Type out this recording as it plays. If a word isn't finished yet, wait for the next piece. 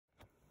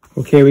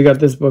Okay, we got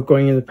this book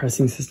going in the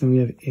pressing system. We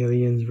have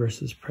Aliens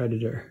versus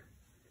Predator.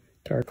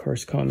 Dark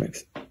Horse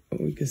Comics. Oh,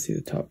 we can see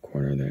the top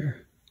corner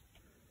there.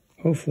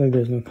 Hopefully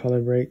there's no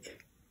color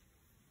break.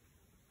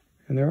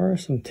 And there are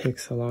some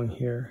ticks along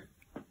here.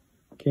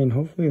 Again,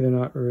 hopefully they're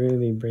not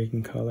really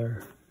breaking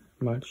color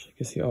much. You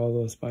can see all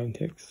those spine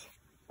ticks.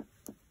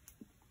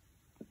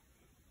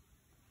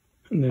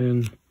 And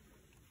then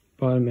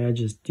bottom edge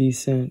is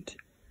decent.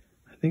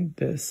 I think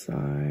this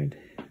side,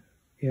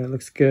 yeah, it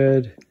looks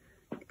good.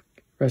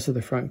 Rest of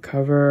the front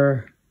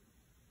cover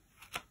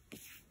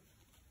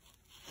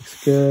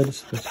looks good.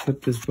 So let's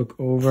flip this book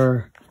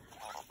over.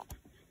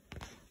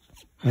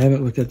 I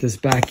haven't looked at this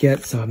back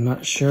yet, so I'm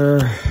not sure.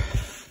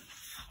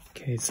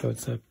 Okay, so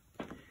it's a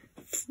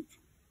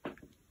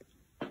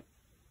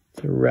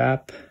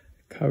wrap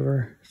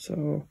cover.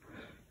 So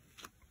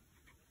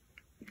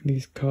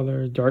these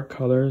colors, dark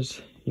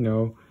colors, you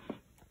know,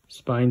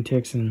 spine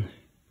ticks and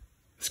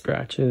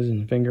scratches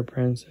and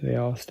fingerprints, they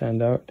all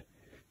stand out.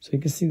 So you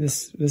can see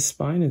this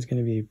spine is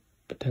going to be a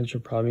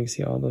potential problem. You can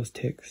see all those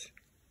ticks.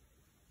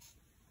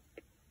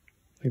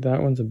 Like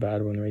that one's a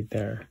bad one right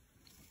there.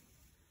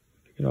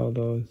 Look at all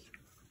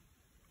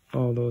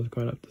those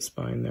going up the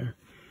spine there.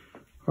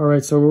 All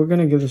right, so we're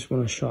going to give this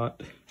one a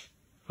shot.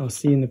 I'll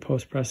see you in the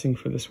post-pressing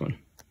for this one.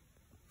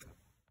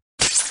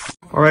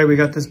 All right, we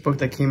got this book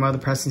that came out of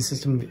the pressing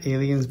system,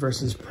 Aliens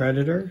versus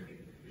Predator,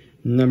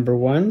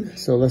 #1.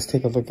 So let's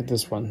take a look at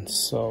this one.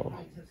 So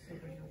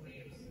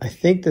I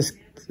think this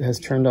has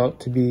turned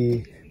out to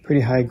be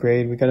pretty high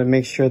grade. We got to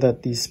make sure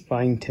that these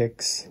spine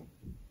ticks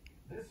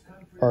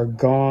are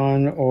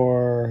gone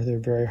or they're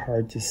very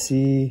hard to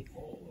see.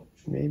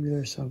 Maybe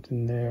there's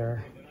something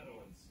there.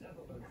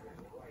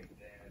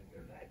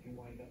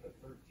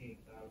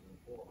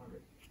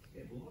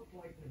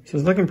 So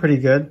it's looking pretty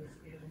good.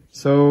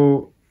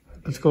 So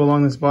let's go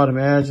along this bottom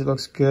edge. It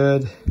looks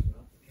good.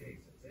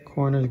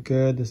 Corner's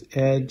good. This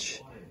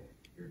edge,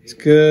 it's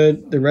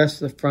good. The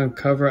rest of the front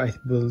cover, I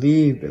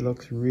believe it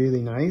looks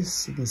really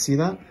nice. You can see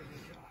that.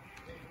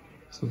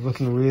 So it's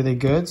looking really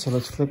good. So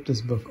let's flip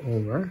this book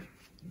over.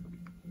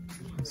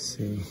 Let's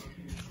see.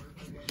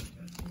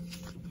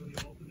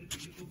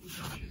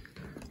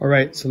 All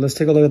right, so let's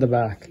take a look at the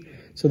back.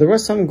 So there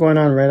was something going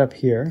on right up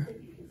here.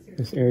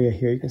 This area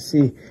here, you can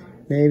see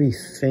maybe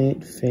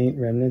faint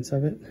remnants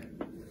of it.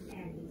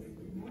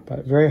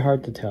 But very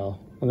hard to tell,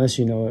 unless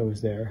you know it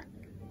was there,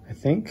 I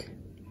think.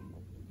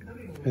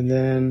 And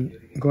then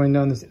going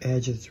down this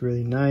edge, it's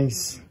really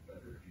nice.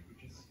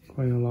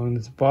 Going along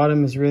this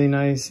bottom is really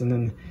nice. And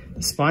then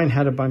the spine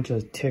had a bunch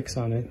of ticks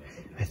on it.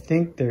 I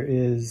think there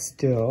is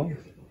still,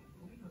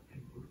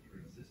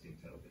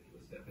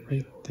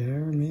 right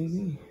there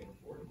maybe?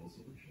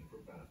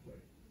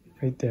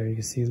 Right there, you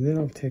can see a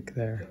little tick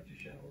there.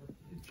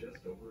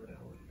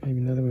 Maybe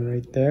another one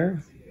right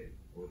there.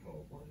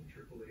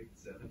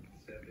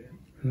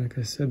 And like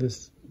I said,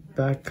 this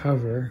back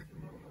cover,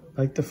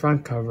 like the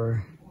front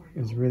cover,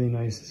 is really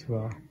nice as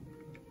well.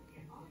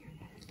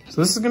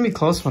 So this is going to be a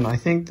close one. I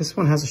think this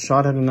one has a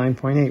shot at a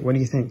 9.8. What do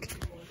you think?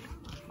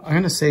 I'm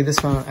going to say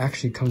this one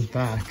actually comes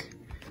back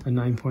a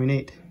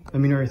 9.8.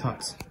 Let me know your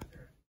thoughts.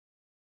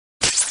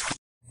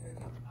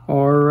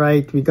 All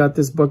right, we got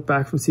this book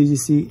back from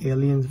CGC,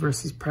 Aliens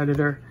versus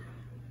Predator.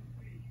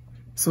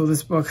 So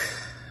this book,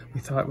 we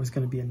thought was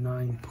going to be a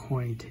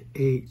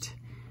 9.8.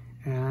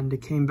 And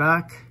it came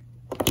back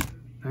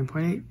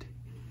 9.8.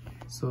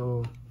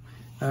 So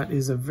that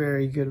is a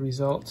very good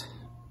result.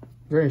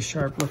 Very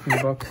sharp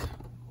looking book.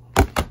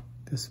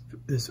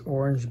 This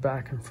orange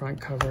back and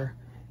front cover.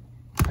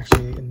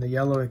 Actually in the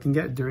yellow it can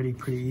get dirty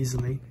pretty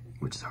easily,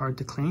 which is hard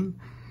to clean.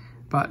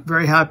 But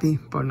very happy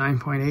about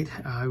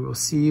 9.8. I will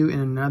see you in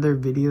another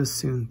video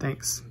soon.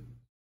 Thanks.